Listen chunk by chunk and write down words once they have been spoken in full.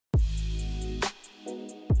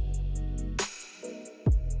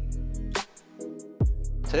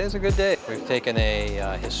Today's a good day. We've taken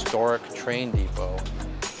a historic train depot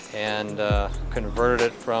and converted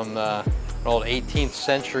it from an old 18th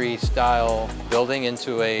century style building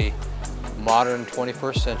into a modern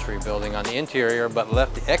 21st century building on the interior, but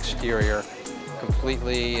left the exterior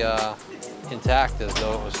completely intact as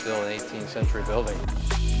though it was still an 18th century building.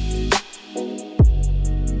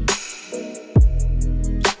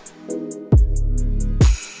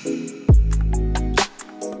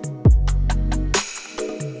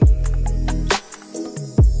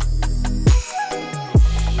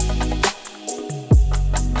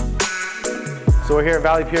 So we're here at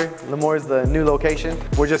Valley Pier. Lemoore is the new location.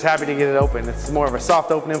 We're just happy to get it open. It's more of a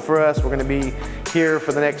soft opening for us. We're going to be here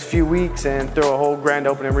for the next few weeks and throw a whole grand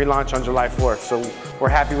opening relaunch on July 4th. So we're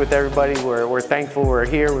happy with everybody. We're thankful we're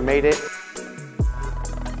here. We made it.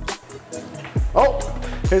 Oh,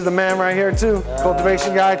 here's the man right here too.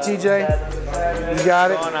 Cultivation guy, TJ. He's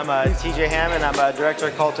got it. I'm TJ Hammond. I'm a director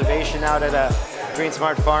of cultivation out at Green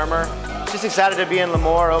Smart Farmer. Just excited to be in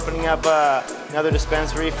Lemoore, opening up another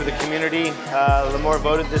dispensary for the community. Lemoore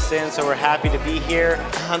voted this in, so we're happy to be here.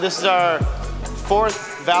 This is our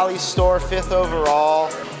 4th Valley store, 5th overall.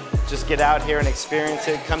 Just get out here and experience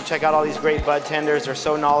it. Come check out all these great bud tenders. They're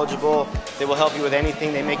so knowledgeable. They will help you with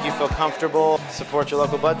anything. They make you feel comfortable. Support your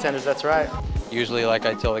local bud tenders, that's right. Usually, like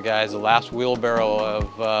I tell the guys, the last wheelbarrow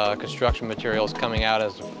of construction materials coming out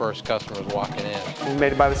as the first customers walking in. We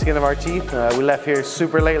made it by the skin of our teeth. We left here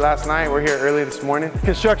super late last night. We're here early this morning.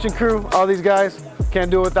 Construction crew, all these guys, can't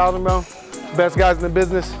do it without them, bro. Best guys in the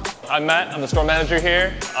business. I'm Matt, I'm the store manager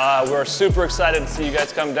here. We're super excited to see you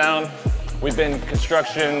guys come down. We've been in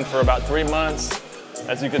construction for about 3 months.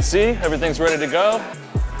 As you can see, everything's ready to go.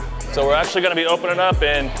 So we're actually going to be opening up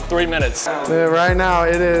in 3 minutes. Yeah, right now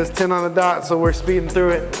it is 10 on the dot, so we're speeding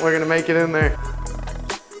through it. We're going to make it in there.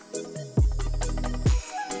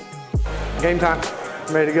 Game time.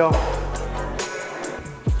 I'm ready to go.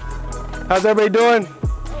 How's everybody doing?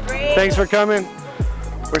 Great. Thanks for coming.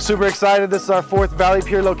 We're super excited. This is our 4th Valley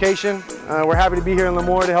Pier location. We're happy to be here in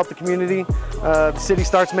Lemoore to help the community. The city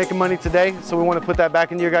starts making money today, so we want to put that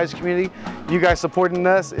back into your guys' community. You guys supporting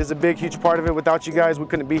us is a big, huge part of it. Without you guys, we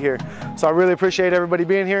couldn't be here. So I really appreciate everybody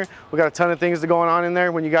being here. We got a ton of things going on in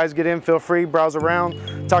there. When you guys get in, feel free, browse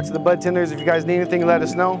around, talk to the bud tenders. If you guys need anything, let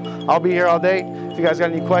us know. I'll be here all day. If you guys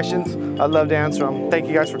got any questions, I'd love to answer them. Thank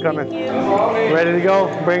you guys for coming. Ready to go,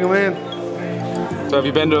 bring them in. So have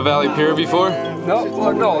you been to a Valley Pier before? No,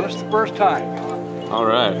 well, no, this is the first time. All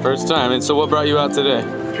right, first time. And so what brought you out today?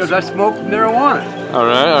 Because I smoked marijuana. All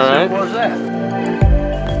right, all right. What was that?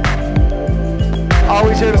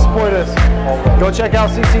 Always here to support us. Go check out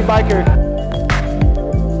CC Biker.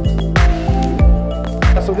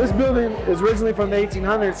 So this building is originally from the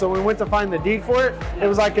 1800s. So when we went to find the deed for it, it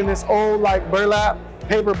was like in this old like burlap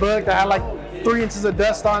paper book that had like 3 inches of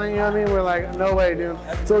dust on it, you know what I mean? We're like, no way, dude.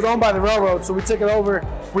 So it was owned by the railroad, so we took it over,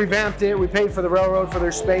 revamped it, we paid for the railroad for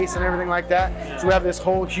their space and everything like that. So we have this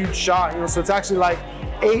whole huge shot, you know, so it's actually like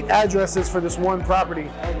 8 addresses for this one property.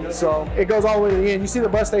 So it goes all the way to the end. You see the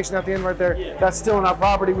bus station at the end right there? That's still on our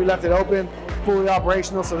property. We left it open, fully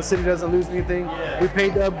operational, so the city doesn't lose anything. We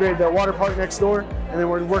paid to upgrade the water park next door, and then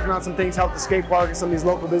we're working on some things, help the skate park and some of these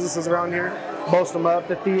local businesses around here, boast them up,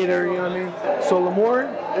 the theater, you know what I mean? So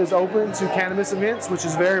Lemoore is open to cannabis events, which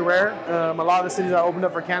is very rare. A lot of the cities that opened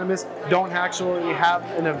up for cannabis don't actually have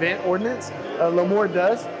an event ordinance. Lemoore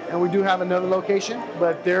does, and we do have another location,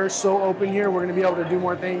 but they're so open here, we're gonna be able to do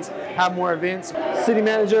more things, have more events. City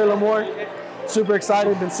manager, Lemoore, super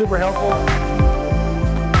excited, been super helpful.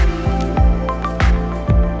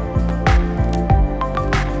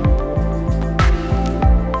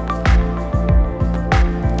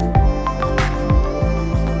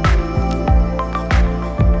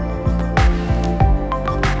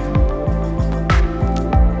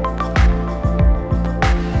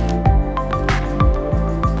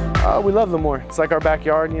 We love Lemoore. It's like our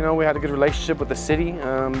backyard, you know, we had a good relationship with the city.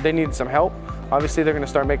 They needed some help. Obviously, they're gonna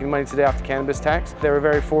start making money today off the cannabis tax. They were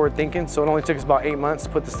very forward thinking, so it only took us about 8 months to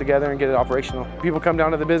put this together and get it operational. People come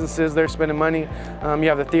down to the businesses, they're spending money. You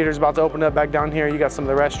have the theaters about to open up back down here. You got some of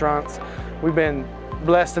the restaurants. We've been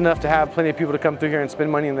blessed enough to have plenty of people to come through here and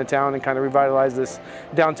spend money in the town and kind of revitalize this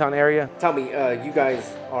downtown area. Tell me, you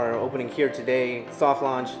guys are opening here today, soft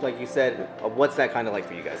launch, like you said. What's that kind of like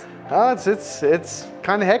for you guys? It's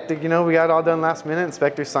kind of hectic, you know. We got it all done last minute.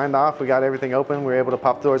 Inspectors signed off. We got everything open. We were able to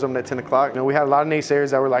pop the doors open at 10 o'clock. You know, we had a lot of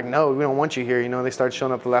naysayers that were like, no, we don't want you here. You know, they started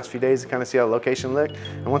showing up the last few days to kind of see how the location looked.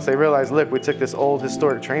 And once they realized, look, we took this old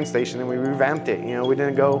historic train station and we revamped it. You know, we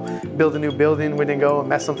didn't go build a new building. We didn't go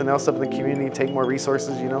mess something else up in the community, take more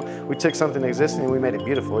resources, you know. We took something existing and we made it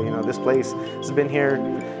beautiful. You know, this place has been here,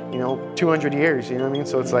 you know, 200 years, you know what I mean?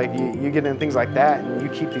 So it's like you get in things like that and you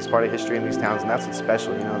keep these part of history in these towns, and that's what's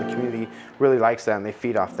special, you know. The community really likes that and they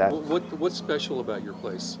feed off that. What's special about your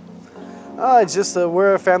place? It's just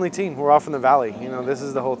we're a family team. We're all from the Valley. You know, this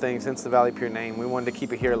is the whole thing since the Valley Pier name. We wanted to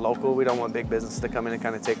keep it here local. We don't want big business to come in and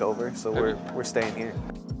kind of take over, so we're staying here.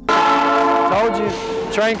 Told you,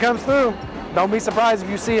 train comes through. Don't be surprised if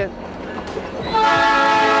you see it.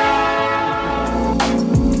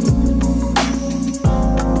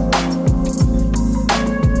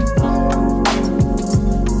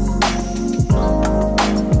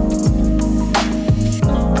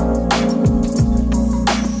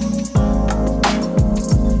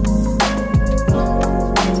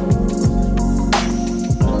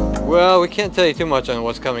 Well, we can't tell you too much on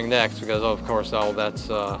what's coming next because, of course, all that's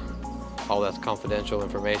confidential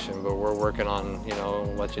information. But we're working on, you know,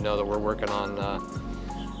 let you know that we're working on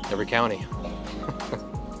every county.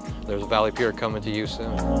 There's a Valley Pier coming to you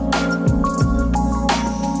soon.